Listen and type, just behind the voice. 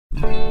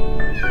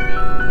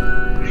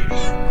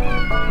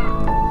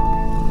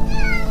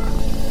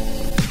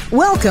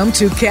Welcome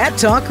to Cat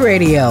Talk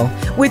Radio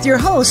with your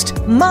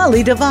host,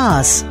 Molly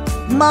DeVos.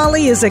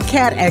 Molly is a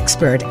cat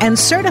expert and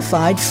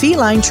certified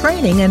feline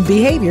training and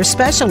behavior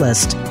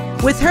specialist.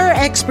 With her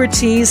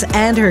expertise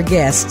and her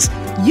guests,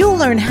 you'll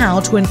learn how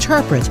to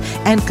interpret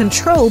and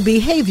control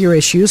behavior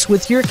issues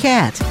with your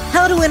cat,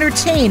 how to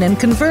entertain and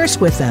converse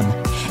with them,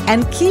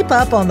 and keep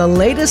up on the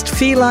latest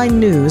feline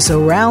news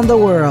around the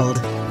world.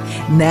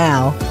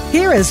 Now,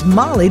 here is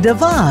Molly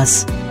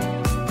DeVos.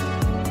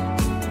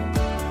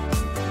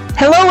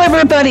 Hello,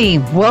 everybody.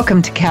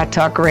 Welcome to Cat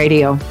Talk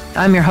Radio.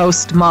 I'm your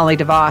host, Molly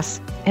DeVos,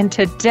 and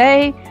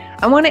today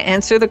I want to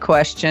answer the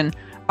question,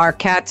 are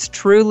cats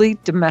truly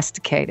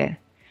domesticated?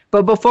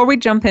 But before we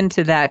jump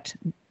into that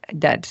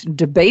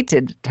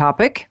debated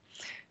topic,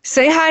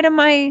 say hi to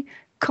my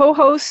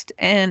co-host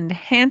and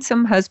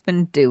handsome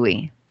husband,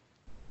 Dewey.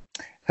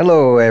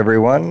 Hello,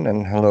 everyone,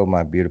 and hello,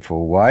 my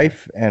beautiful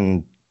wife,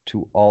 and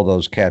to all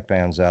those cat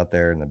fans out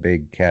there in the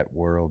big cat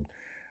world,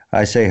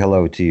 I say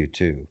hello to you,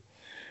 too.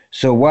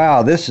 So,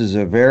 wow, this is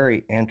a very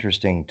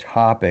interesting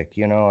topic.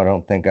 You know, I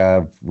don't think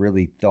I've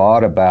really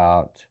thought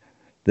about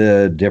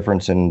the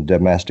difference in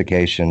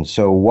domestication.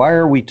 So why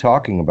are we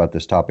talking about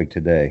this topic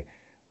today?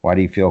 Why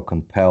do you feel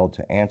compelled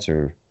to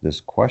answer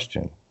this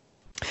question?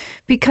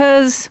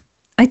 Because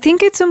I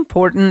think it's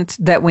important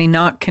that we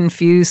not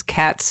confuse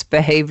cats'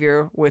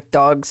 behavior with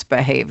dogs'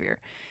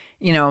 behavior.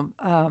 You know,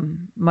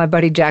 my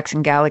buddy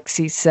Jackson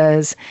Galaxy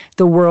says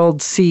the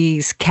world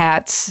sees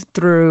cats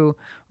through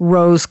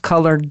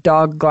rose-colored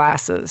dog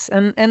glasses.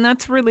 And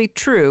that's really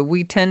true.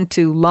 We tend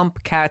to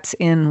lump cats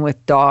in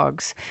with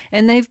dogs.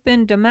 And they've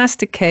been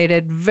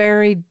domesticated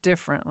very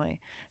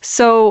differently.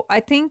 So I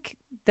think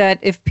that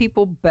if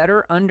people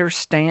better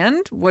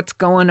understand what's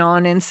going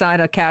on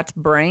inside a cat's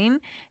brain,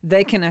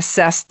 they can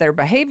assess their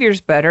behaviors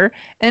better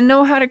and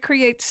know how to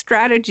create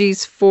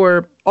strategies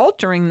for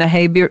altering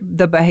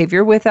the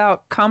behavior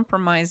without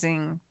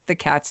compromising the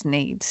cat's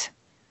needs.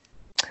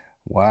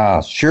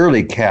 Wow,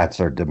 surely cats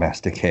are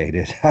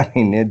domesticated. I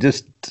mean, it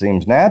just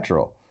seems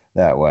natural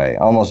that way.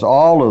 Almost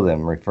all of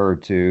them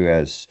referred to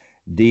as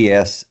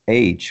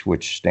DSH,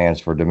 which stands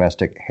for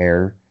domestic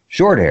hair,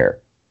 short hair.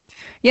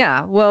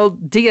 Yeah, well,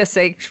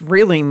 DSH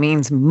really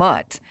means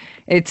mutt.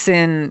 It's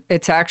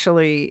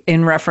actually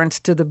in reference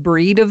to the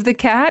breed of the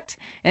cat.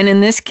 And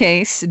in this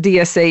case,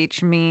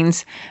 DSH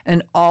means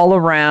an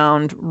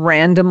all-around,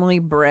 randomly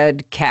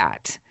bred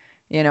cat.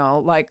 You know,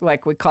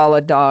 like we call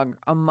a dog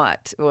a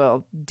mutt.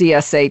 Well,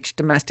 DSH,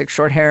 domestic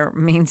short hair,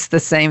 means the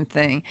same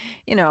thing.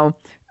 You know,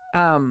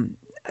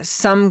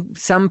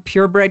 some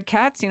purebred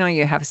cats, you know,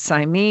 you have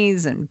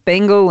Siamese and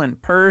Bengal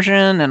and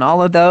Persian and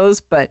all of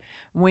those. But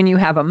when you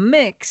have a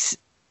mix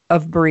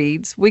of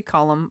breeds, we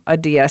call them a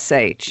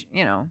DSH.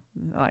 You know,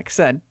 like I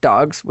said,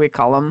 dogs, we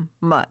call them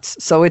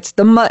mutts. So it's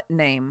the mutt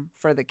name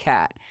for the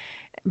cat.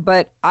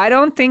 But I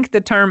don't think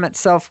the term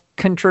itself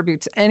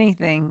contributes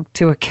anything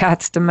to a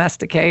cat's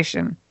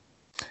domestication.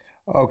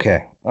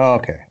 Okay. All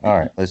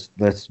right.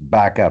 Let's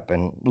back up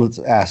and let's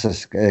ask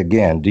this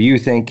again. Do you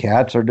think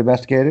cats are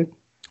domesticated?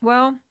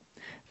 Well,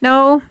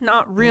 no,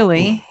 not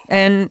really.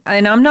 And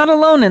I'm not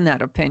alone in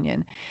that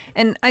opinion.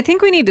 And I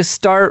think we need to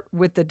start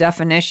with the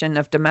definition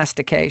of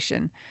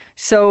domestication.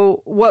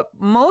 So what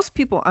most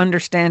people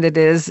understand it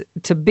is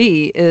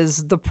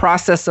the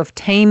process of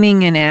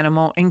taming an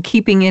animal and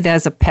keeping it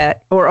as a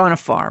pet or on a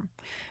farm.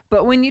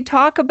 But when you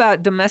talk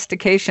about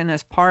domestication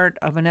as part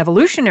of an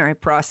evolutionary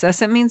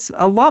process, it means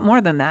a lot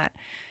more than that.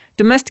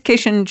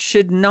 Domestication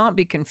should not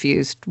be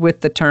confused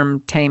with the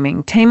term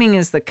taming. Taming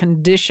is the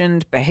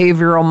conditioned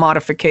behavioral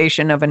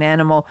modification of an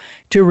animal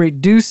to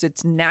reduce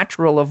its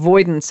natural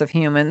avoidance of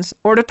humans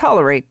or to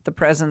tolerate the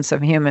presence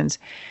of humans.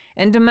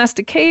 And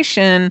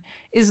domestication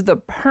is the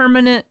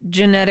permanent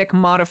genetic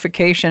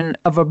modification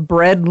of a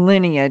bred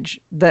lineage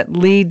that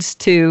leads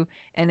to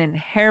an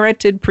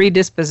inherited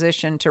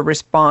predisposition to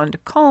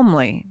respond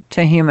calmly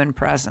to human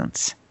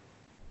presence.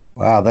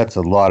 Wow, that's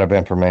a lot of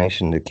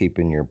information to keep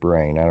in your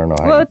brain. I don't know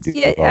how well, you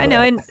do I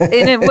know,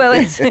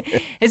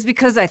 it's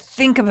because I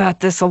think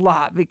about this a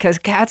lot because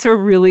cats are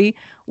really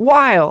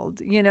wild,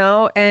 you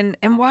know, and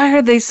why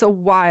are they so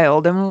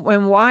wild,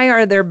 and why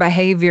are their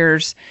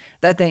behaviors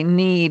that they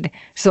need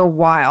so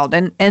wild,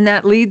 and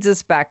that leads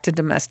us back to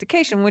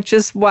domestication, which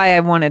is why I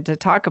wanted to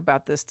talk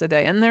about this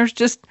today. And there's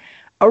just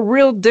a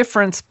real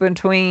difference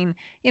between,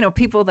 you know,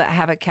 people that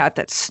have a cat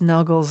that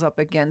snuggles up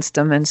against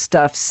them and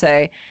stuff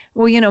say,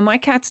 well, you know, my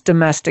cat's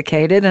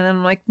domesticated. And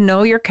I'm like,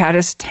 no, your cat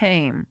is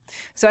tame.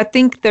 So I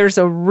think there's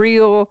a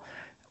real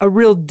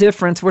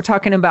difference. We're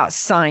talking about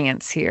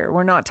science here.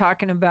 We're not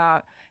talking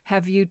about,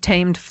 have you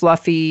tamed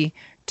Fluffy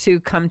to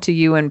come to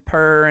you and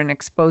purr and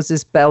expose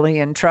his belly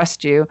and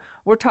trust you?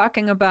 We're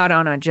talking about,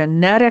 on a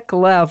genetic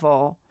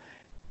level,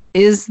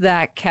 is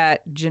that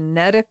cat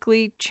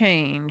genetically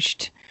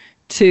changed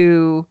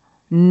to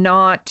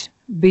not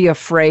be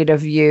afraid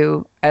of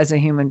you as a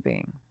human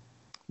being?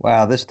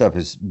 Wow, this stuff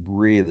is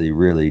really,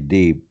 really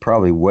deep,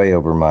 probably way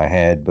over my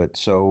head. But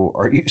so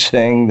are you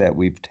saying that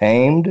we've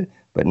tamed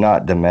but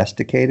not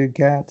domesticated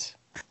cats?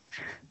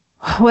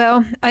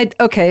 Well,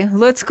 okay,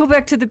 let's go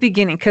back to the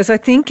beginning because I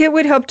think it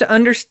would help to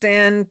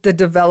understand the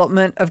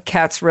development of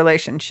cats'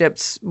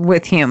 relationships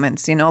with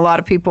humans. You know, a lot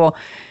of people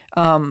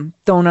don't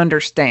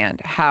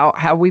understand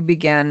how we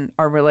began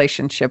our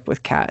relationship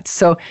with cats.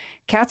 So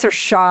cats are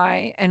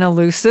shy and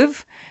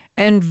elusive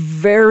and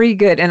very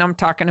good. And I'm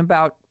talking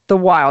about the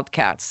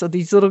wildcats. So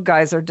these little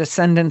guys are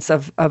descendants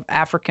of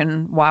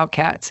African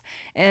wildcats.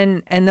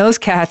 And those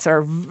cats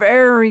are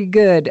very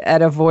good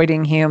at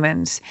avoiding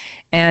humans.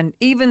 And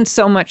even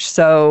so much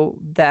so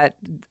that,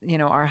 you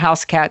know, our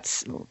house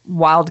cats,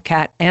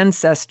 wildcat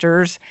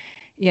ancestors,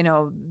 you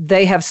know,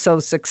 they have so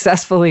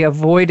successfully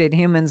avoided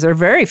humans. There are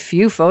very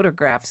few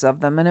photographs of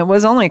them. And it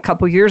was only a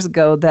couple years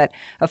ago that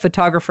a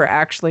photographer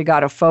actually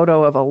got a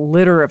photo of a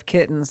litter of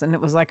kittens. And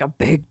it was like a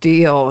big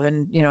deal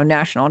in, you know,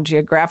 National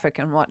Geographic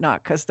and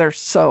whatnot, because they're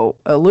so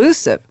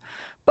elusive.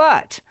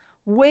 But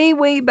way,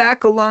 way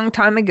back a long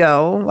time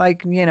ago,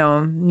 like, you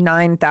know,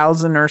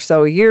 9,000 or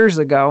so years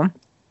ago,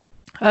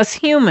 us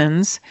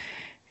humans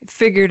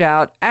figured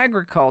out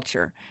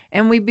agriculture.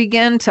 And we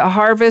began to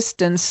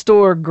harvest and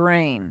store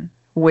grain,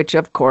 which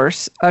of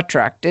course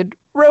attracted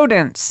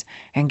rodents.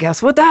 And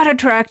guess what that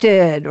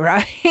attracted,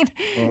 right?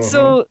 Uh-huh.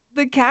 So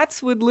the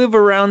cats would live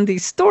around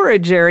these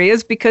storage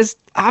areas because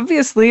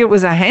obviously it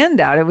was a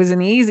handout. It was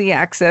an easy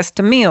access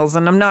to meals.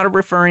 And I'm not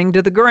referring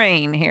to the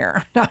grain here.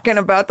 I'm talking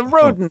about the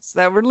rodents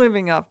that were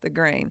living off the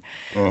grain.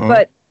 Uh-huh.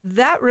 But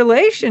that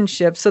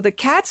relationship, so the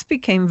cats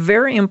became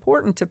very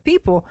important to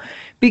people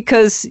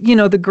because, you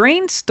know, the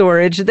grain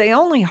storage, they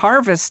only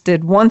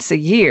harvested once a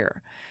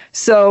year.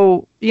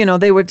 So, you know,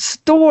 they would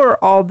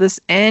store all this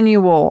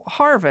annual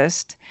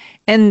harvest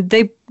and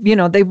they, you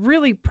know, they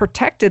really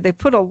protected, they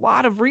put a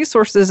lot of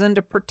resources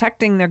into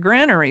protecting their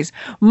granaries,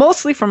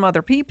 mostly from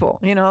other people.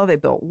 You know, they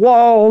built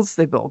walls,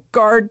 they built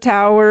guard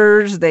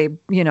towers, they,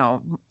 you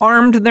know,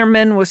 armed their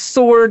men with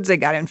swords, they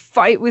got in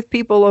fight with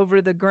people over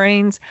the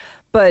grains.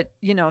 But,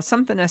 you know,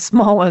 something as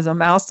small as a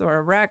mouse or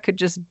a rat could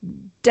just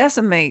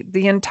decimate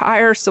the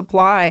entire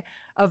supply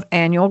of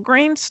annual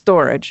grain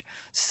storage.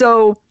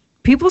 So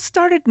people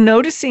started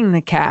noticing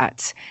the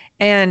cats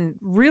and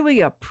really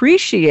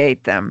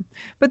appreciate them.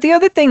 But the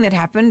other thing that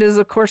happened is,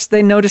 of course,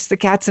 they noticed the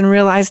cats and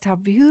realized how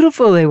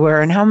beautiful they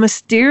were and how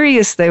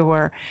mysterious they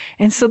were.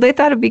 And so they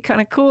thought it'd be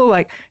kind of cool,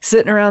 like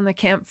sitting around the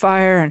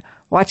campfire and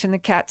watching the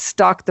cats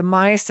stalk the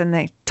mice, and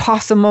they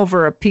toss them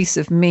over a piece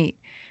of meat.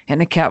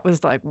 And the cat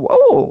was like,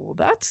 whoa,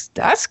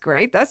 that's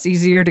great. That's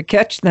easier to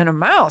catch than a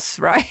mouse,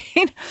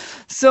 right?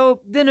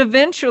 So then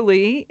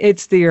eventually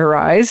it's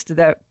theorized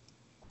that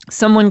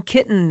someone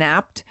kitten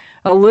napped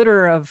a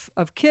litter of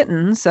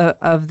kittens,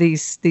 of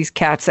these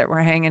cats that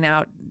were hanging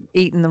out,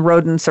 eating the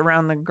rodents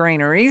around the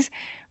granaries,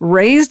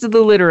 raised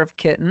the litter of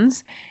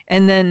kittens,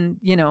 and then,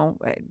 you know,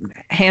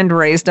 hand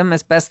raised them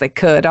as best they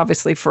could.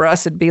 Obviously, for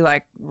us, it'd be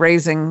like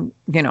raising,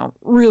 you know,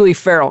 really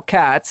feral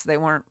cats. They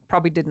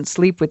probably didn't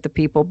sleep with the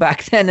people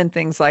back then and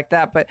things like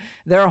that. But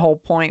their whole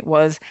point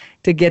was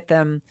to get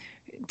them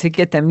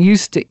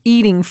used to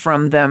eating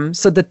from them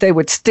so that they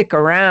would stick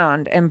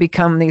around and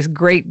become these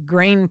great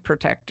grain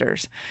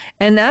protectors.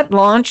 And that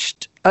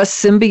launched a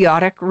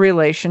symbiotic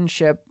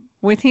relationship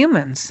with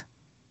humans.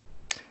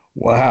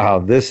 Wow,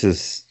 this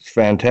is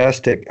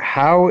fantastic.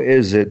 How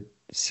is it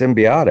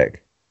symbiotic?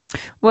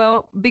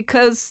 Well,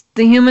 because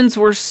the humans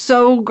were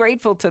so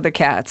grateful to the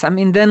cats. I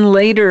mean, then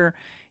later,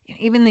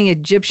 even the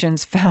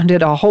Egyptians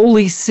founded a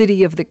holy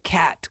city of the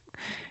cat,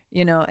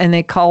 you know, and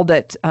they called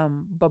it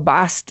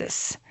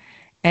Bubastis.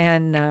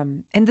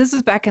 And this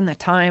is back in the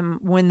time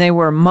when they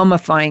were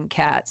mummifying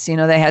cats. You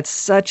know, they had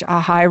such a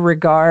high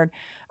regard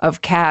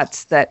of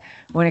cats that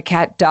when a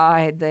cat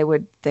died, they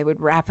would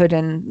wrap it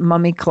in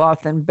mummy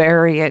cloth and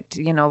bury it,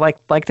 you know,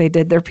 like they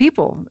did their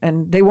people.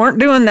 And they weren't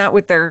doing that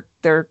with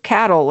their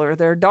cattle or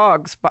their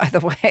dogs, by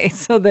the way.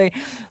 So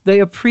they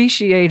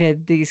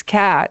appreciated these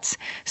cats.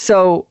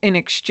 So in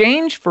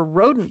exchange for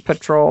rodent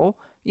patrol,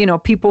 you know,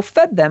 people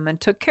fed them and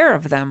took care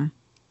of them.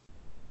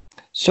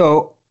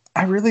 So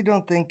I really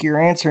don't think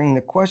you're answering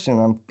the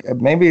question.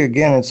 Maybe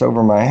again it's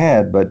over my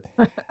head, but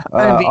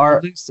I'm being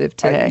elusive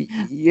today.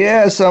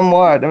 Yeah,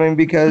 somewhat. I mean,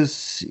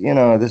 because you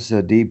know this is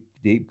a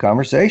deep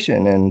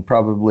conversation, and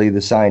probably the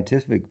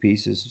scientific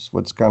piece is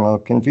what's kind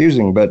of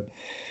confusing. But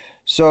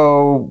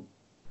so,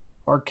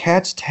 are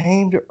cats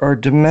tamed or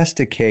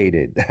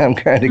domesticated? I'm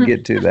trying to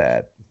get to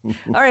that.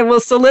 All right. Well,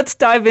 so let's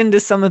dive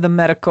into some of the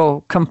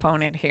medical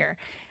component here.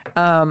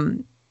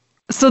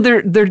 So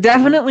they're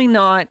definitely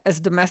not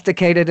as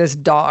domesticated as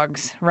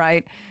dogs,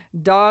 right?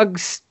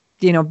 Dogs,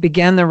 you know,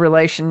 began their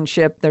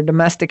relationship, their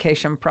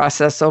domestication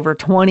process over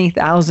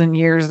 20,000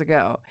 years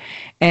ago.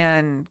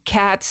 And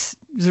cats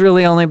is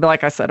really only,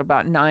 like I said,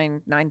 about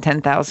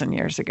 10,000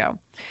 years ago.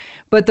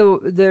 But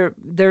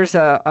there's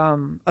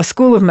a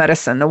school of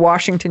medicine, the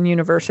Washington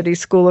University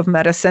School of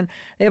Medicine.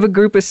 They have a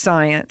group of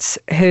scientists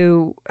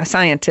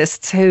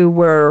who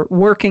were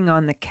working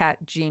on the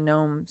cat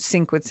genome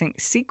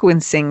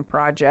sequencing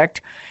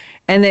project,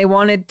 and they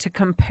wanted to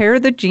compare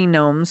the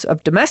genomes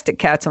of domestic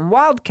cats and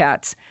wild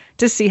cats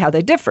to see how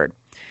they differed.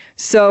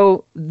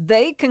 So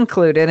they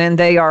concluded, and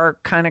they are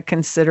kind of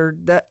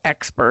considered the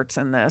experts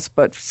in this,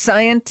 but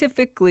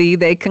scientifically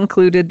they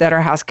concluded that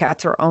our house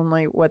cats are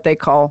only what they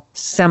call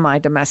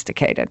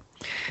semi-domesticated.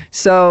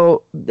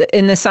 So,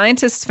 and the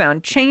scientists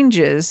found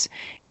changes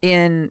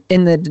in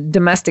the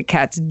domestic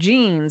cat's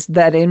genes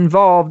that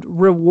involved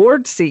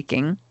reward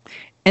seeking,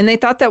 and they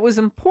thought that was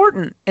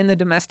important in the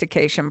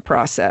domestication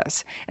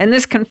process. And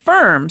this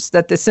confirms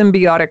that the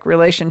symbiotic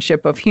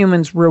relationship of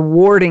humans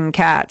rewarding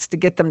cats to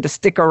get them to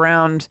stick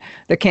around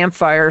the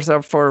campfires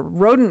for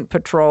rodent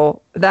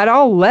patrol, that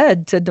all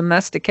led to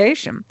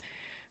domestication.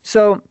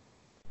 So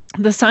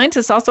the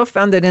scientists also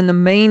found that in the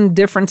main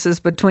differences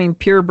between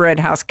purebred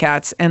house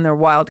cats and their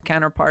wild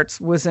counterparts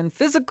was in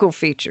physical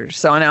features.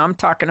 So now I'm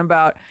talking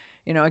about,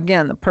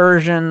 again, the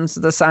Persians,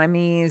 the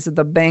Siamese,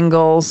 the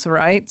Bengals,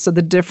 right? So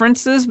the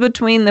differences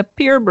between the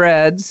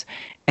purebreds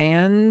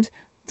and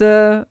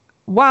the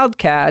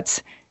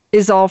wildcats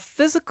is all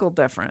physical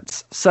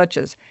difference, such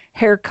as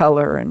hair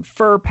color and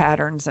fur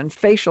patterns and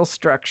facial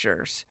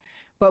structures.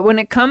 But when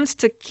it comes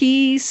to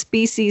key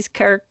species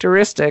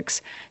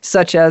characteristics,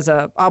 such as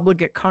a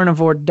obligate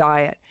carnivore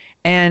diet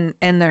and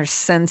their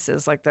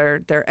senses, like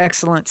their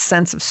excellent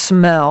sense of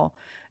smell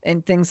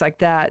and things like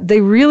that,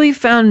 they really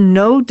found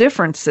no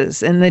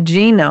differences in the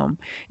genome.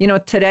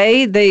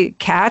 Today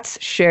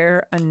cats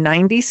share a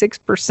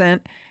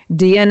 96%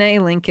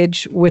 DNA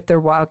linkage with their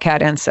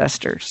wildcat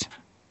ancestors.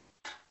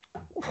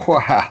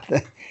 Wow.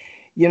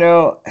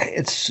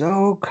 It's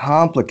so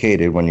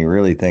complicated when you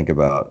really think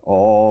about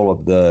all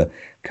of the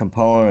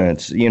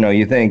components.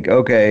 You think,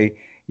 okay,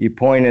 you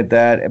point at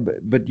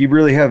that, but you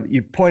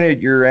point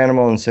at your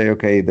animal and say,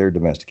 okay, they're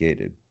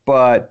domesticated.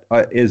 But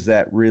is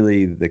that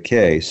really the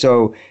case?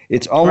 So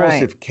it's almost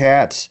right. If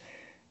cats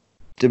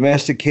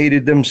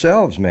domesticated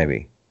themselves,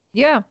 maybe.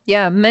 Yeah.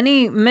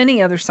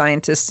 Many other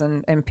scientists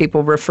and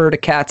people refer to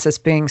cats as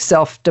being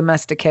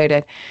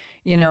self-domesticated.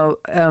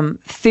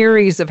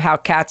 Theories of how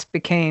cats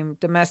became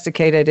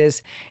domesticated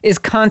is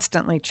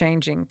constantly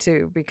changing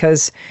too,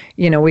 because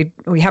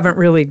we haven't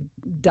really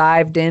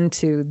dived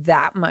into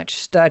that much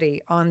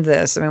study on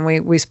this. I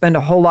mean, we spend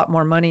a whole lot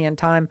more money and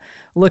time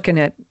looking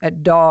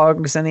at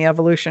dogs and the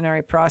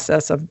evolutionary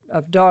process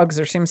of dogs.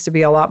 There seems to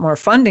be a lot more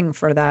funding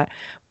for that.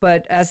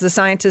 But as the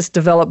scientists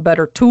develop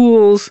better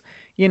tools,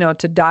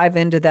 to dive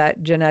into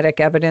that genetic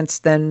evidence,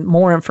 then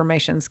more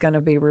information is going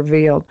to be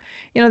revealed.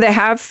 They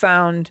have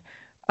found,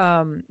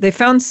 they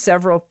found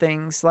several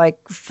things. Like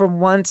for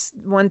one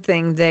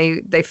thing,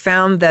 they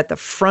found that the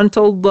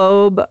frontal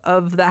lobe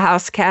of the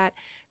house cat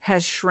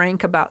has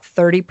shrank about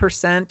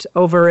 30%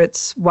 over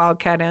its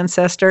wildcat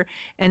ancestor.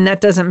 And that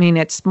doesn't mean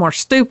it's more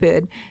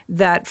stupid.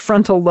 That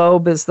frontal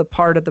lobe is the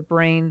part of the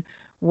brain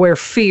where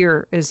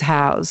fear is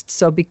housed.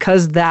 So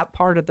because that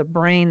part of the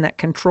brain that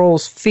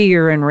controls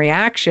fear and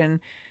reaction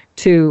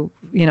to,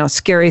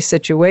 scary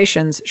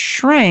situations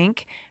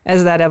shrank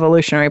as that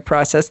evolutionary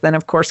process, then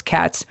of course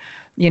cats,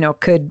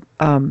 could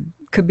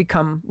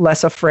become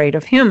less afraid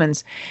of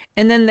humans.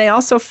 And then they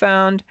also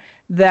found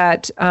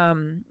that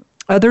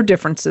other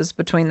differences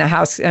between the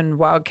house and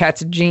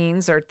wildcat's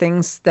genes are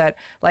things that,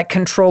 like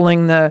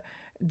controlling the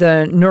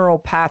neural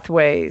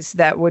pathways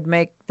that would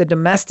make the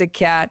domestic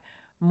cat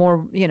more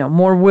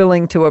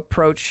willing to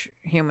approach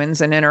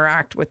humans and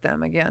interact with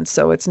them again.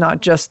 So it's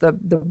not just the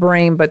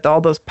brain, but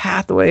all those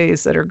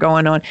pathways that are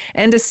going on,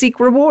 and to seek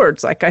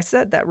rewards. Like I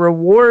said, that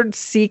reward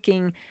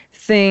seeking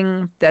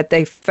thing that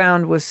they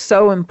found was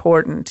so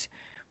important,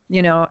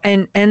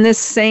 and this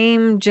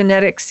same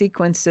genetic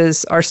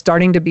sequences are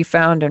starting to be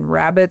found in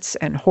rabbits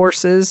and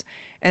horses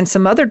and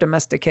some other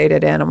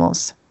domesticated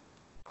animals.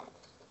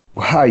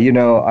 Wow,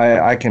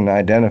 I can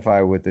identify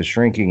with the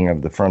shrinking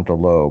of the frontal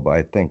lobe.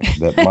 I think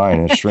that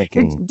mine is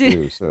shrinking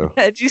too. So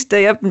did you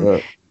stay up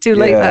too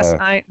late last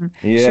night and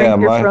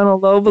shrink your frontal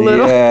lobe a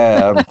little?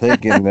 Yeah, I'm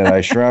thinking that I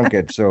shrunk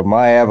it. So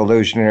my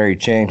evolutionary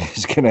chain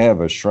is going to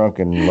have a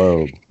shrunken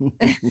lobe.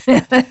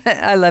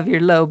 I love your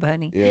lobe,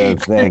 honey. Yeah,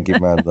 thank you,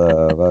 my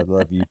love. I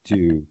love you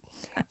too.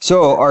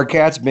 So are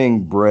cats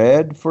being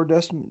bred for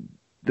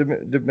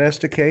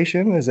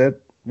domestication? Is that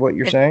what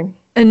you're saying?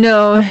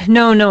 No,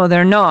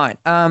 they're not.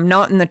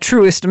 Not in the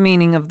truest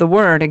meaning of the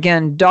word.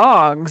 Again,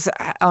 dogs,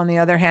 on the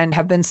other hand,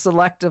 have been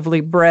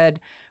selectively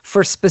bred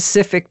for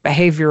specific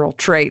behavioral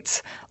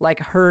traits like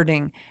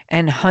herding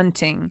and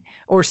hunting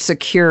or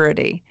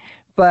security.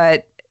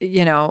 But,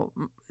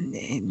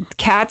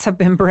 cats have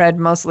been bred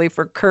mostly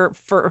for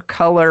fur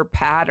color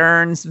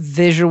patterns,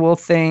 visual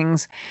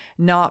things,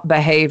 not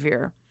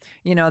behavior.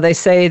 They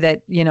say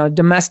that,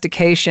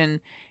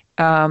 domestication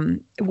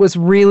was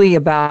really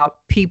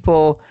about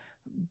people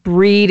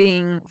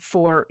breeding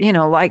for,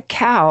 like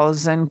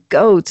cows and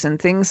goats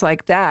and things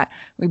like that.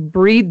 We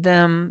breed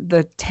them,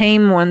 the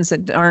tame ones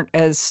that aren't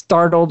as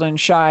startled and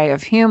shy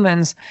of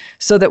humans,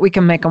 so that we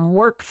can make them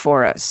work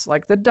for us.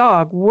 Like the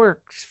dog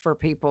works for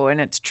people in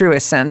its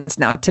truest sense.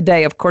 Now,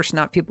 today, of course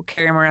not. People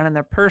carry them around in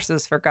their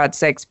purses, for God's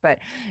sakes. But,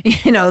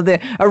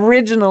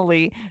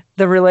 originally,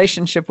 the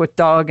relationship with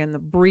dog and the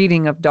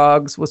breeding of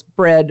dogs was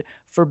bred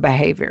for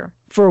behavior,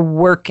 for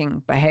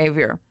working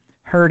behavior.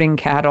 herding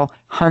cattle,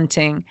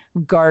 hunting,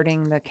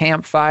 guarding the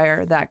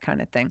campfire, that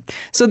kind of thing.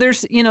 So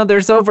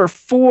there's over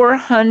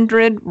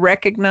 400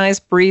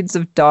 recognized breeds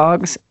of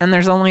dogs, and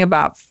there's only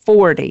about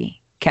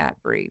 40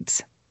 cat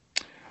breeds.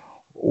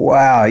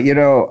 Wow,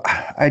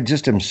 I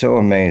just am so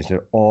amazed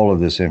at all of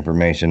this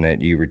information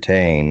that you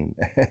retain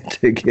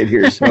to get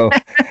here. So,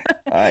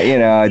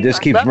 I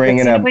just keep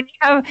bringing up. When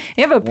you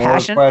have a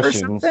passion for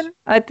something,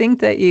 I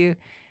think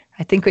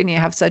when you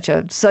have such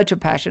a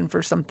passion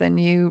for something,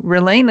 you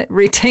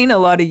retain a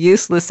lot of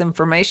useless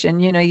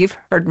information. You've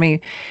heard me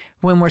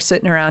when we're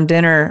sitting around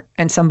dinner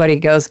and somebody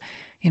goes,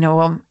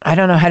 well, I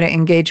don't know how to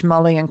engage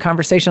Molly in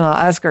conversation. I'll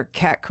ask her a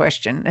cat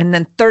question. And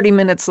then 30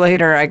 minutes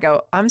later, I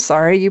go, I'm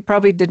sorry, you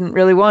probably didn't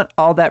really want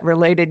all that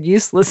related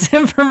useless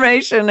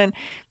information. And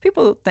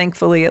people,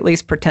 thankfully, at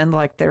least pretend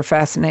like they're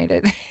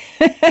fascinated.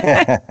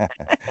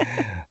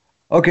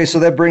 Okay, so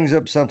that brings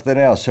up something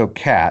else. So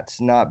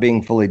cats, not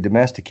being fully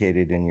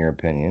domesticated, in your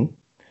opinion,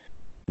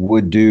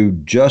 would do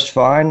just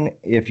fine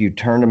if you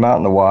turned them out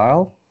in the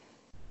wild?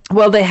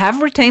 Well, they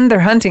have retained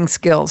their hunting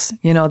skills.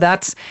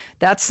 That's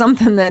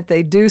something that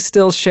they do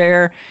still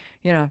share.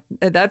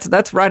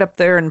 That's right up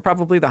there and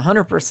probably the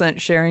 100%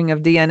 sharing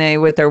of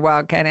DNA with their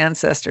wildcat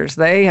ancestors.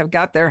 They have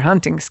got their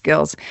hunting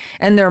skills,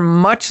 and they're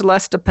much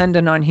less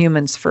dependent on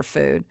humans for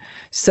food.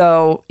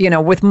 So,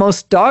 with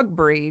most dog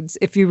breeds,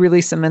 if you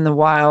release them in the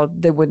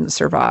wild, they wouldn't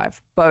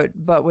survive.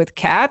 But with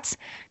cats,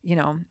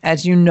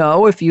 as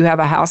if you have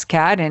a house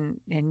cat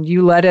and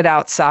you let it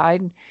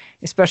outside,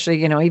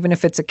 especially, even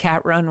if it's a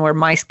cat run where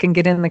mice can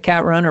get in the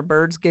cat run or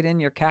birds get in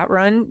your cat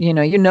run,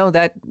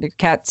 that the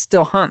cat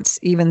still hunts,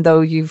 even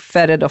though you've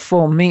fed it a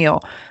full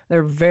meal.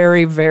 They're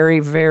very, very,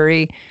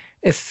 very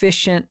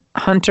efficient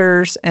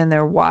hunters, and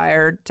they're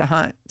wired to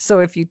hunt. So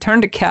if you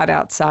turned a cat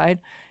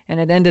outside and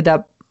it ended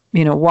up,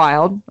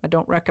 wild, I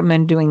don't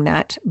recommend doing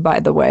that, by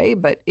the way,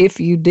 but if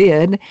you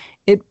did,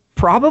 it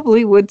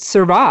probably would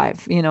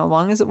survive, as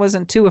long as it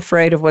wasn't too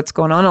afraid of what's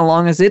going on, as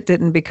long as it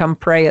didn't become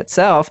prey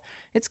itself.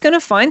 It's going to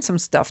find some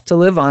stuff to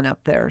live on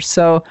up there.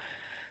 So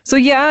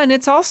yeah, and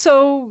it's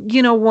also,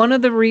 one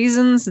of the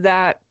reasons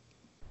that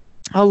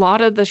a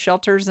lot of the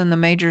shelters in the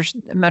major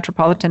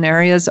metropolitan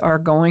areas are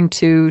going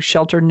to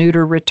shelter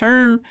neuter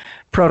return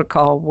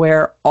protocol,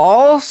 where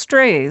all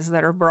strays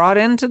that are brought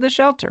into the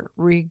shelter,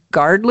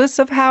 regardless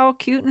of how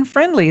cute and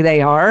friendly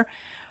they are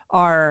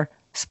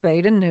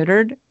spayed and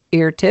neutered,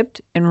 ear-tipped,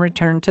 and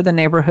returned to the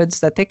neighborhoods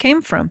that they came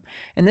from.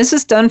 And this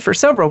is done for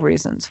several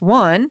reasons.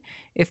 One,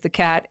 if the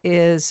cat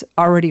is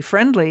already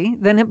friendly,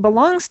 then it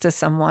belongs to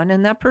someone,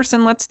 and that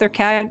person lets their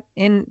cat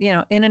in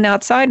and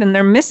outside, and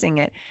they're missing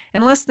it.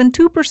 And less than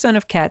 2%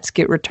 of cats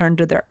get returned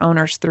to their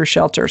owners through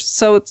shelters.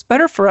 So it's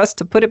better for us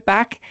to put it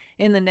back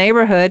in the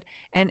neighborhood,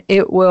 and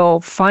it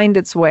will find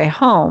its way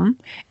home.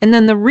 And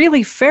then the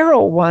really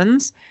feral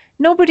ones,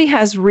 nobody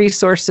has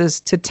resources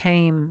to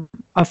tame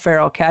a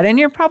feral cat, and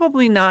you're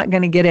probably not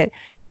going to get it,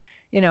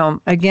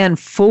 again,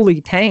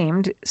 fully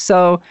tamed.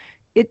 So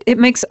it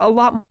makes a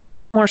lot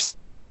more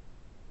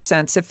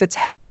sense if it's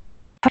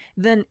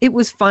then it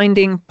was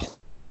finding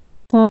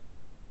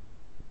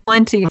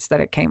plenty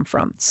that it came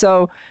from.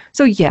 So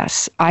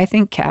yes, I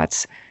think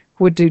cats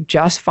would do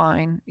just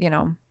fine.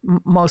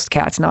 Most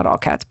cats, not all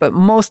cats, but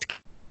most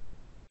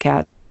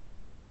cats.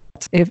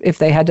 If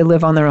they had to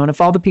live on their own, if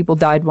all the people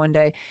died one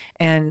day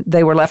and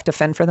they were left to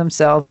fend for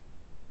themselves,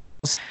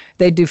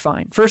 they'd do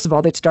fine. First of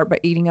all, they'd start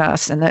by eating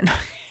us, and then.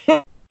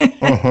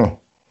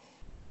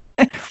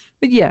 But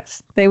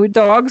yes, they would.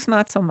 Dogs,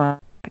 not so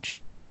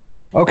much.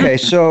 Okay,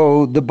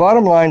 so the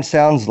bottom line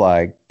sounds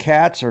like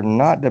cats are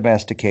not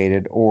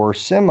domesticated or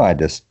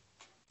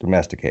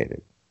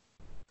semi-domesticated.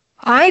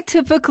 I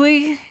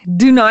typically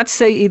do not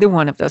say either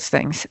one of those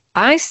things.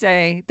 I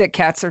say that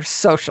cats are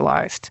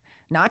socialized,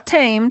 not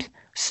tamed.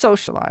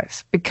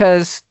 Socialize,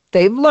 because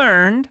they've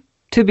learned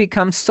to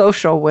become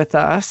social with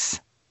us,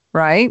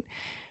 right?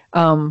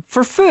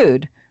 For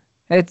food.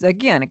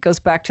 It goes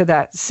back to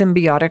that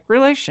symbiotic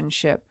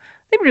relationship.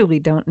 They really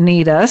don't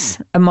need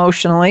us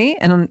emotionally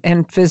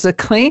and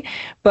physically,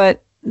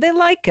 but they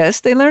like us.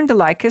 They learn to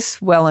like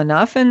us well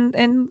enough, and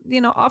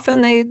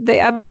often they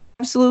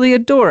absolutely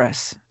adore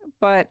us.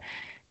 But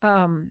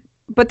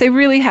they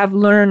really have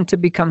learned to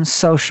become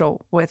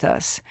social with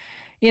us.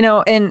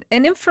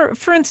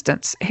 For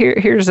instance,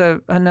 here's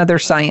another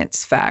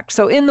science fact.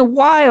 So in the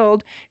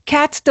wild,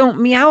 cats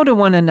don't meow to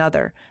one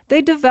another.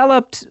 They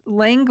developed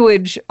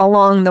language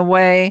along the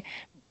way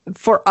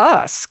for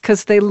us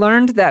because they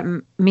learned that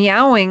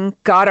meowing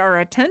got our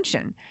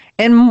attention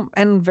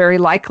and very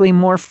likely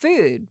more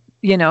food.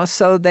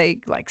 So they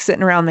like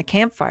sitting around the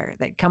campfire,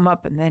 they'd come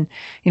up and then,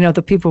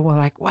 the people were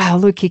like, wow,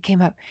 look, he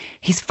came up.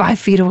 He's 5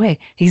 feet away.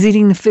 He's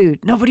eating the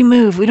food. Nobody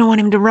move. We don't want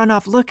him to run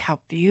off. Look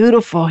how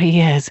beautiful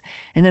he is.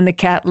 And then the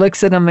cat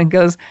looks at him and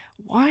goes,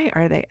 why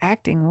are they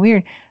acting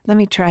weird? Let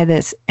me try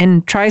this.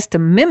 And tries to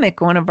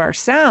mimic one of our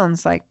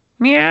sounds like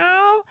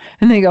meow.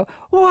 And they go,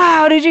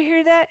 wow, did you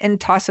hear that?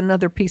 And toss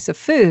another piece of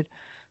food.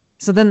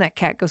 So then that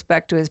cat goes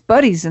back to his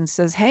buddies and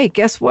says, hey,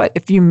 guess what?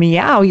 If you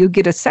meow, you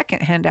get a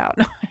second handout.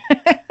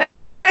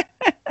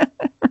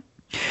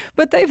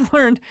 But they've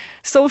learned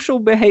social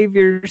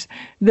behaviors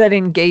that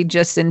engage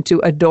us into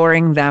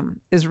adoring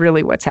them is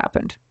really what's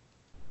happened.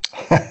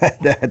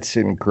 That's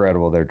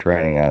incredible. They're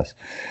training us.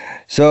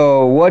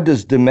 So, what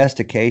does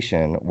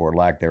domestication, or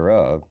lack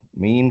thereof,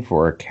 mean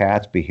for a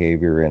cat's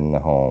behavior in the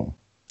home?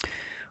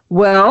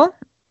 Well,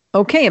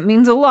 okay, it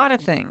means a lot of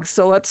things.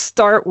 So let's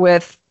start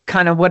with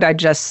kind of what I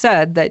just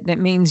said, that it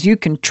means you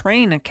can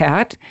train a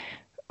cat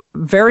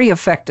very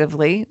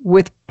effectively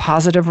with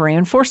positive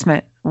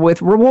reinforcement,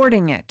 with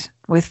rewarding it,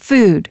 with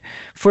food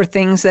for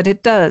things that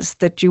it does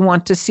that you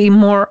want to see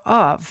more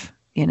of.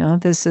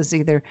 This is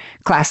either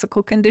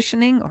classical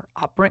conditioning or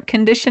operant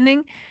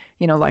conditioning,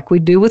 like we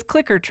do with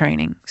clicker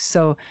training.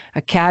 So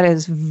a cat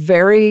is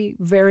very,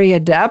 very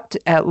adept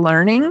at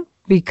learning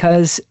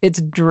because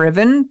it's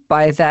driven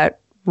by that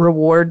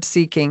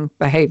reward-seeking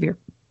behavior.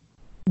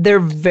 They're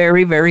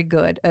very, very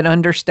good at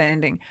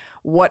understanding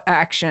what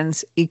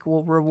actions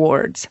equal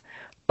rewards.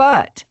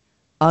 But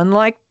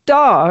unlike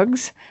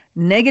dogs,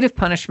 negative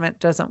punishment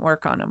doesn't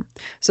work on them.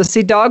 So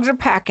see, dogs are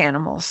pack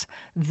animals.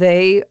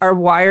 They are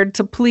wired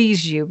to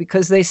please you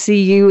because they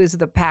see you as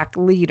the pack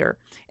leader.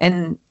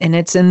 And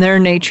it's in their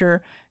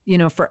nature,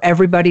 for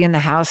everybody in the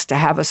house to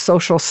have a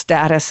social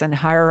status and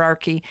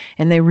hierarchy.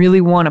 And they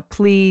really want to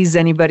please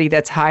anybody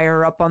that's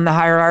higher up on the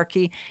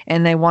hierarchy.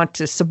 And they want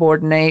to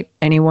subordinate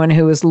anyone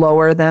who is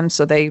lower than,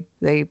 so they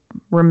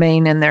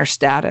remain in their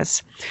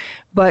status.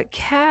 But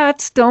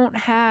cats don't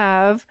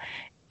have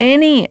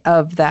any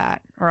of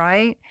that,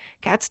 right?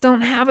 Cats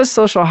don't have a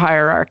social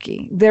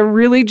hierarchy. They're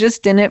really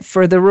just in it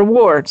for the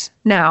rewards.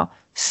 Now,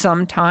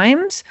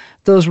 sometimes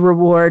those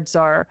rewards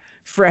are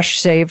fresh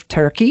saved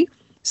turkey.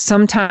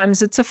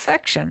 Sometimes it's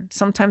affection.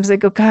 Sometimes they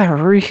go, God, I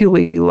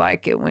really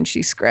like it when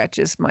she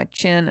scratches my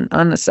chin and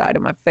on the side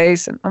of my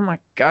face. And oh my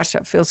gosh,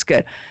 that feels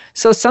good.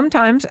 So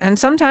sometimes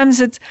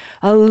it's,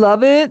 I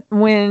love it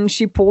when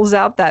she pulls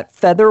out that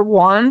feather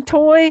wand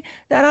toy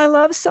that I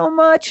love so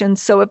much. And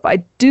so if I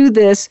do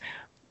this,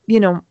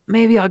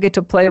 maybe I'll get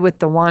to play with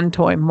the wand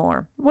toy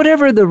more,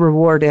 whatever the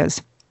reward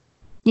is.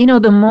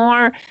 The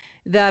more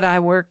that I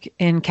work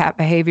in cat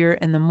behavior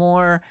and the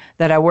more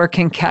that I work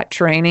in cat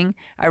training,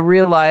 I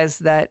realize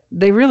that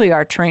they really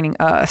are training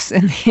us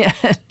in the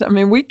end. I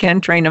mean, we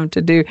can train them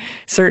to do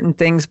certain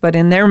things, but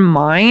in their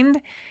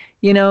mind,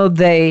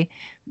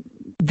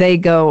 they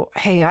go,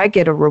 hey, I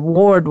get a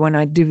reward when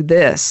I do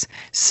this.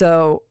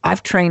 So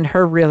I've trained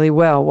her really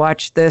well.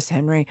 Watch this,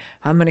 Henry.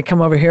 I'm going to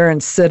come over here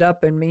and sit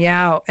up and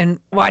meow and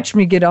watch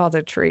me get all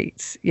the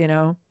treats,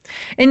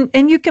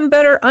 And you can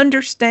better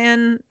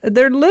understand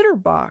their litter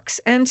box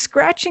and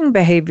scratching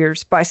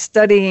behaviors by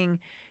studying,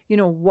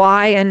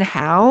 why and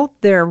how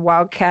their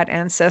wildcat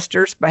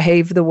ancestors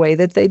behave the way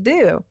that they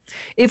do.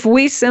 If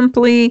we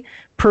simply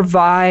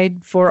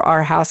provide for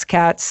our house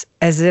cats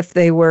as if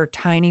they were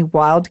tiny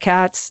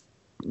wildcats,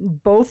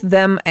 both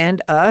them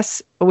and us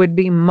would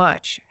be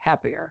much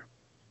happier.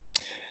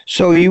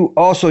 So you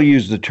also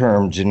use the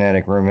term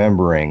genetic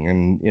remembering,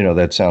 and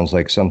that sounds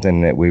like something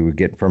that we would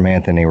get from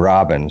Anthony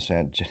Robbins,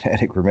 and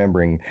genetic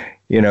remembering,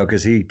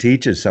 because he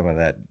teaches some of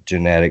that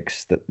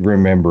genetics, that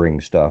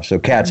remembering stuff. So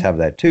cats have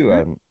that too,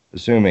 I'm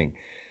assuming.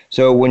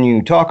 So when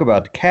you talk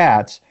about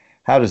cats,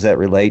 how does that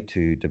relate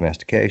to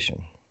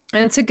domestication?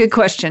 And it's a good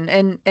question.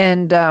 And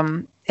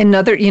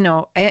another,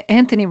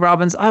 Anthony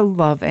Robbins, I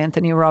love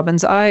Anthony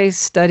Robbins. I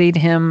studied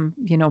him,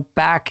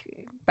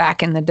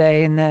 back in the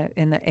day in the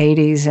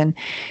 80s,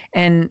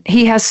 and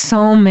he has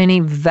so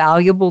many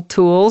valuable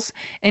tools,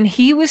 and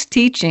he was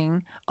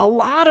teaching a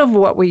lot of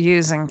what we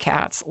use in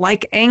cats,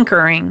 like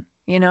anchoring.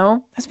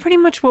 That's pretty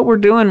much what we're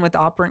doing with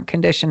operant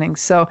conditioning.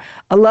 So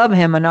I love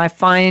him, and I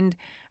find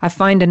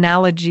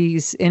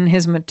analogies in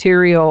his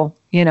material,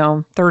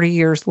 30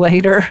 years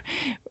later,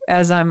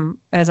 as I'm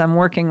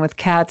working with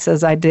cats,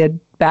 as I did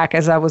back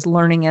as I was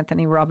learning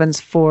Anthony Robbins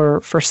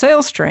for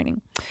sales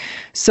training.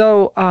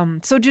 So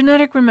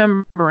genetic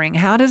remembering,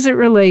 how does it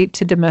relate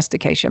to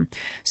domestication?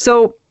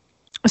 So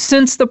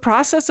since the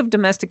process of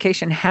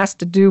domestication has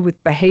to do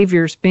with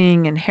behaviors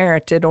being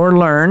inherited or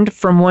learned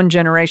from one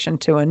generation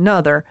to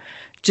another,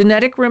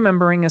 genetic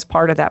remembering is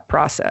part of that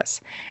process.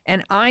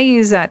 And I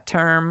use that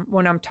term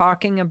when I'm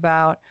talking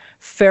about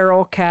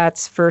feral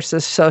cats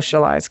versus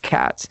socialized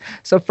cats.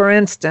 So for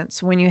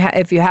instance, when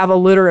if you have a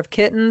litter of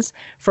kittens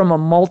from a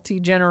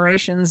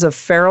multi-generations of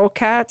feral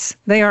cats,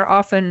 they are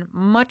often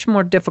much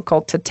more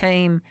difficult to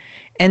tame,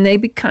 and they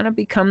kind of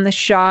become the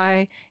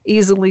shy,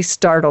 easily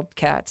startled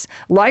cats.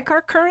 Like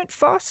our current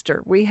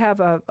foster. We have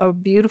a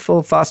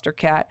beautiful foster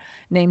cat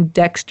named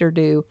Dexter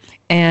Dew,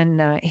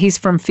 and he's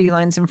from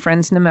Felines and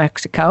Friends, New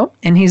Mexico,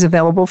 and he's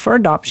available for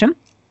adoption.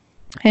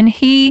 And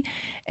he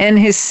and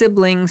his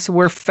siblings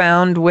were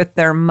found with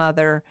their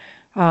mother,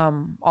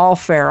 all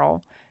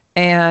feral.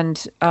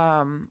 And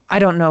I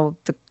don't know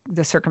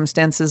the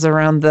circumstances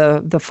around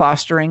the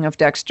fostering of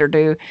Dexter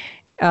Dew.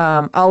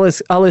 All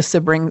his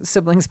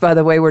siblings, by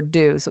the way, were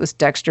Dew. So it was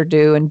Dexter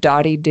Dew and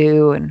Dottie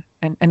Dew.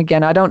 And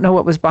again, I don't know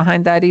what was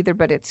behind that either,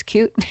 but it's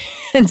cute.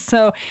 And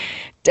so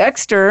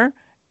Dexter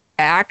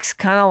acts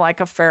kind of like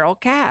a feral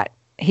cat.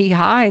 he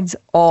hides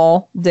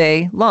all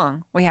day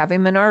long. We have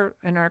him in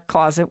our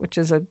closet, which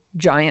is a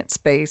giant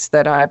space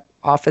that I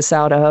office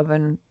out of,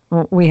 and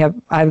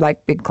I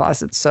like big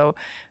closets, so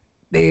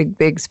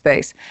big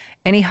space.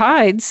 And he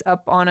hides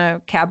up on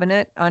a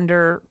cabinet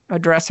under a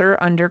dresser,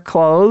 under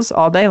clothes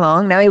all day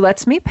long. Now he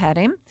lets me pet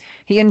him.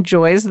 He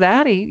enjoys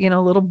that. He, a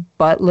little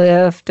butt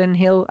lift, and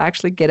he'll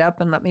actually get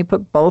up and let me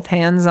put both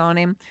hands on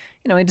him.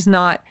 He's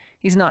not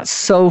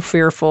so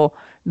fearful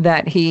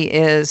that he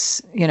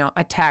is,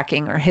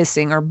 attacking or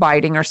hissing or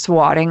biting or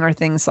swatting or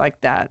things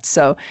like that.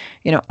 So,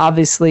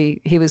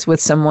 obviously he was with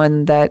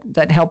someone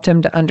that helped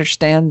him to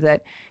understand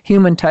that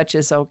human touch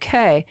is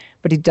okay,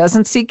 but he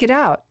doesn't seek it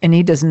out, and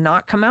he does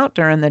not come out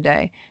during the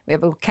day. We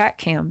have a cat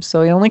cam,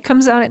 so he only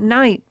comes out at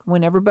night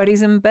when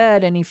everybody's in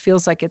bed and he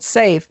feels like it's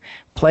safe,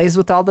 plays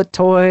with all the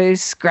toys,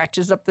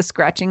 scratches up the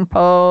scratching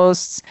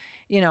posts,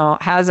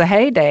 has a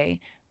heyday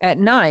at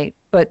night,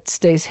 but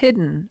stays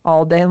hidden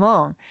all day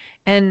long.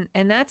 And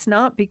that's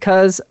not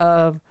because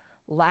of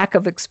lack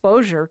of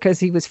exposure, because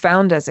he was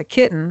found as a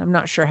kitten. I'm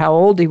not sure how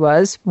old he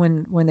was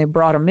when they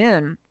brought him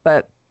in,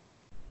 but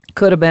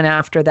could have been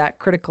after that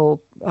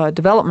critical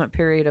development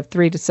period of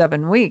 3 to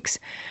 7 weeks.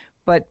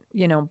 But,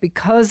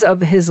 because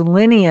of his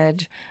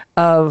lineage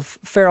of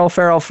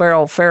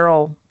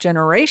feral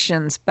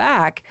generations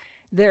back,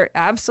 there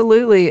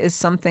absolutely is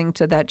something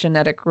to that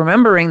genetic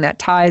remembering that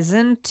ties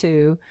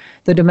into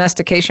the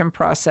domestication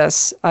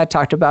process I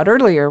talked about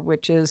earlier,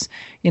 which is,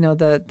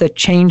 the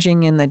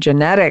changing in the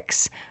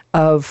genetics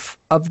of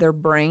their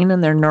brain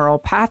and their neural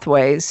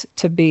pathways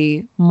to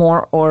be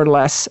more or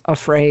less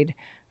afraid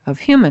of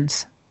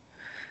humans.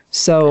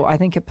 So I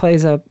think it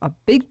plays a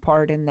big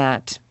part in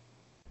that.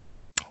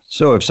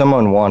 So if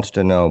someone wants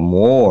to know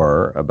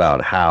more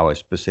about how a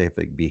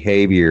specific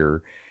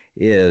behavior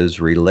is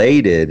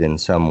related in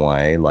some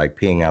way, like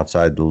peeing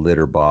outside the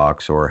litter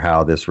box, or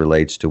how this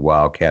relates to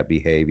wildcat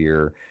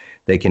behavior,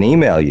 they can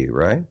email you,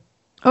 right?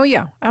 Oh,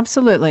 yeah,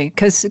 absolutely.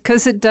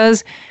 Because it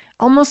does.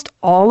 Almost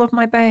all of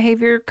my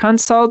behavior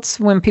consults,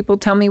 when people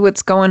tell me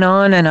what's going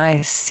on and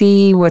I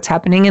see what's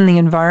happening in the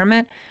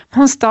environment,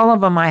 most all of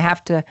them I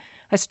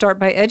start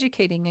by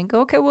educating and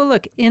go, okay, well,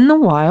 look, in the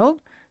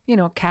wild,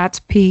 cats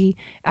pee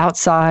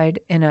outside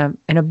in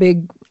a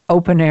big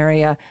open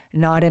area,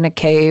 not in a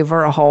cave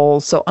or a hole.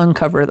 So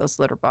uncover those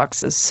litter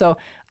boxes. So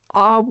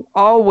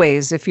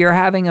always, if you're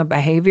having a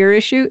behavior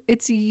issue,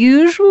 it's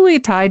usually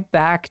tied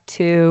back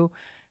to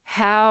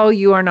how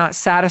you are not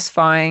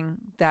satisfying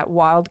that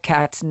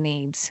wildcat's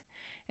needs.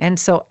 And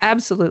so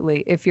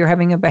absolutely, if you're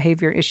having a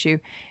behavior issue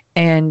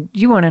and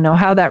you want to know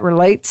how that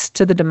relates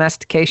to the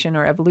domestication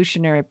or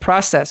evolutionary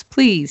process,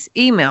 please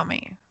email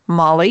me,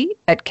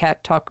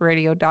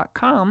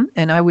 molly@cattalkradio.com,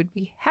 and I would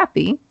be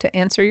happy to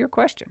answer your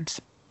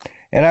questions.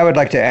 And I would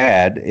like to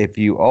add, if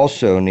you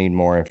also need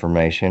more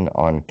information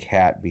on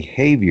cat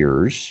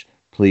behaviors,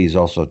 please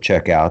also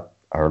check out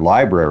our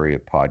library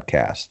of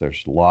podcasts.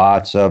 There's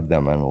lots of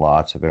them and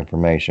lots of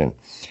information.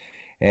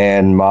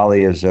 And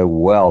Molly is a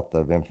wealth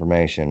of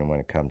information when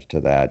it comes to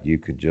that. You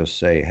could just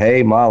say,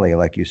 hey, Molly,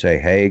 like you say,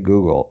 hey,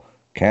 Google,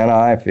 can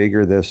I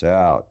figure this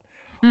out?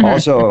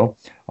 Also,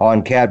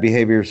 on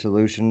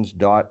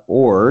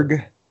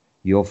catbehaviorsolutions.org,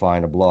 you'll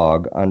find a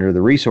blog under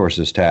the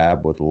resources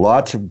tab with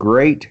lots of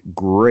great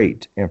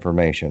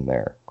information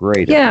there.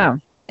 Great. Yeah.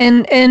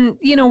 And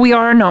we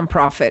are a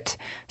nonprofit.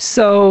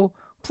 So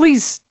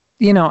please,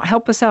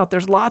 help us out.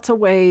 There's lots of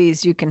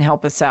ways you can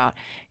help us out.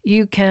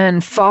 You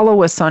can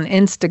follow us on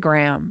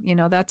Instagram.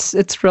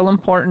 It's real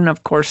important,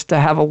 of course, to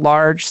have a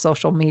large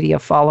social media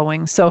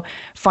following. So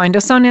find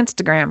us on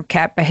Instagram,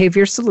 Cat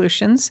Behavior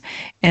Solutions,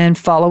 and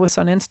follow us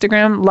on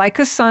Instagram.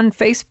 Like us on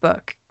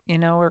Facebook.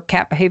 Or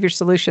Cat Behavior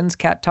Solutions,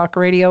 Cat Talk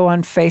Radio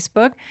on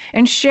Facebook,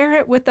 and share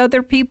it with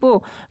other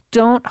people.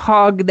 Don't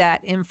hog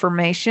that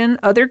information.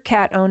 Other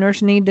cat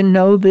owners need to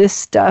know this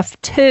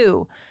stuff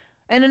too.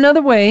 And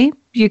another way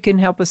you can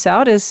help us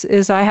out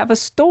is I have a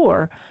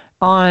store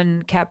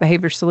on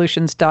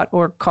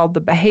catbehaviorsolutions.org called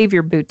the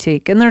Behavior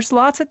Boutique. And there's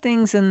lots of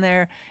things in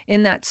there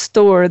in that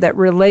store that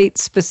relate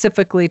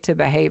specifically to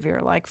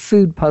behavior, like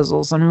food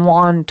puzzles and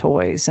wand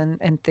toys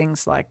and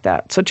things like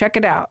that. So check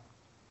it out.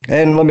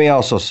 And let me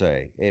also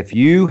say, if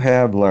you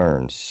have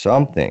learned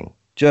something,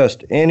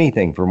 just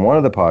anything from one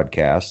of the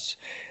podcasts,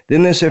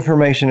 then this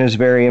information is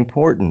very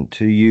important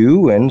to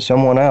you and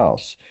someone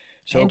else.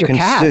 So and your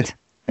cat.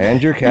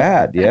 And your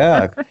cat,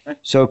 yeah.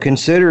 So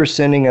consider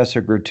sending us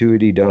a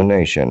gratuity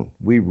donation.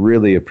 We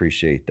really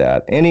appreciate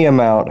that. Any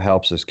amount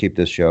helps us keep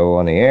this show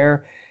on the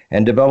air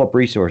and develop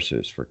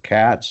resources for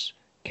cats,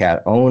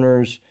 cat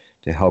owners,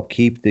 to help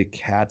keep the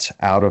cats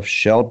out of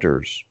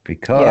shelters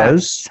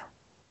because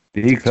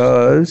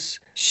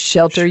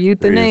shelter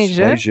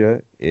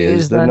euthanasia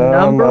is the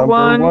number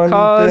one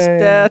cause thing.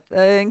 death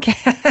in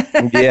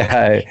cats.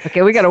 Yeah.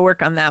 Okay, we got to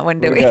work on that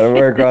one, do we? We got to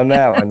work on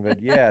that one. But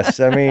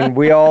yes, I mean,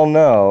 we all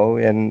know,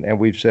 and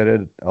we've said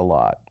it a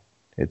lot.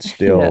 It's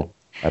still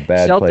a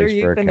bad shelter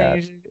place for a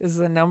cat. Euthanasia is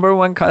the number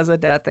one cause of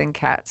death in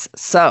cats.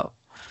 So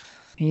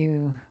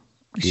you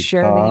Keep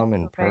share calm the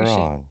and purr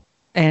information. on.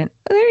 And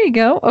there you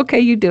go. Okay,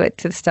 you do it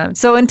this time.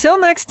 So until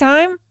next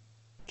time,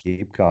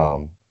 keep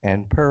calm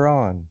and purr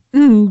on.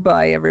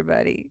 Bye,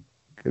 everybody.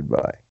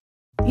 Goodbye.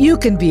 You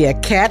can be a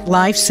cat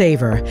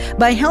lifesaver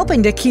by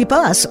helping to keep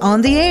us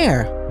on the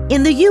air.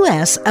 In the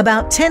U.S.,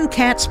 about 10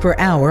 cats per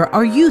hour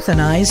are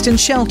euthanized in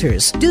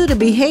shelters due to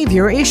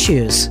behavior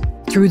issues.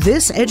 Through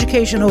this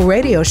educational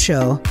radio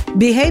show,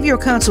 behavior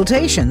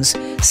consultations,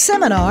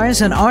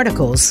 seminars, and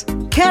articles,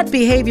 Cat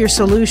Behavior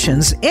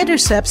Solutions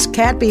intercepts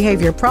cat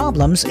behavior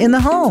problems in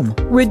the home,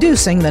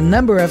 reducing the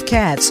number of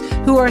cats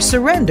who are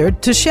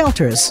surrendered to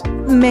shelters.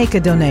 Make a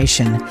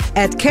donation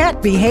at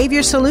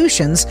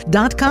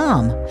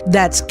catbehaviorsolutions.com.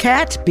 That's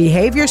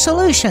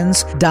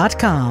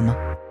catbehaviorsolutions.com.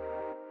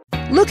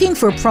 Looking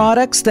for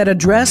products that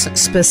address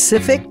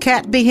specific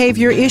cat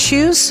behavior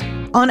issues?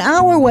 On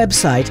our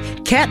website,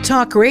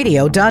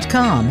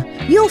 cattalkradio.com,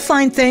 you'll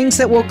find things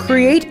that will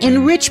create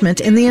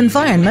enrichment in the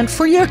environment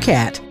for your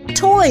cat.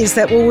 Toys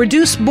that will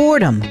reduce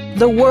boredom,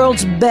 the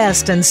world's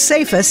best and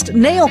safest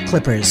nail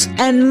clippers,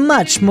 and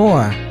much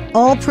more.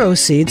 All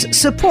proceeds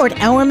support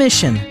our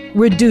mission,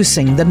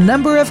 reducing the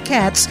number of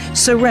cats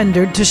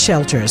surrendered to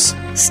shelters.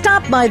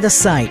 Stop by the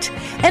site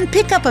and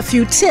pick up a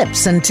few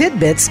tips and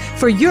tidbits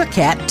for your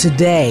cat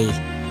today.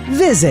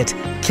 Visit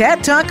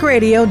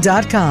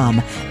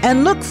cattalkradio.com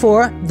and look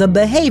for The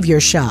Behavior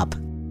Shop.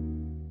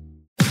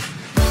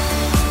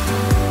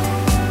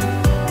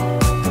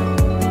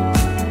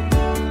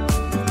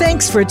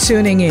 Thanks for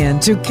tuning in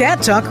to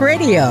Cat Talk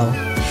Radio.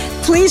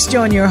 Please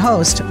join your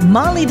host,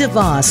 Molly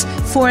DeVos,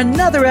 for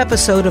another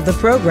episode of the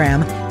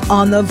program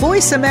on the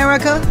Voice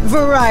America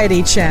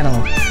Variety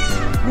Channel.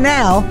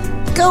 Now,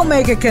 go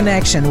make a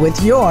connection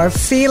with your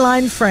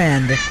feline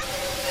friend.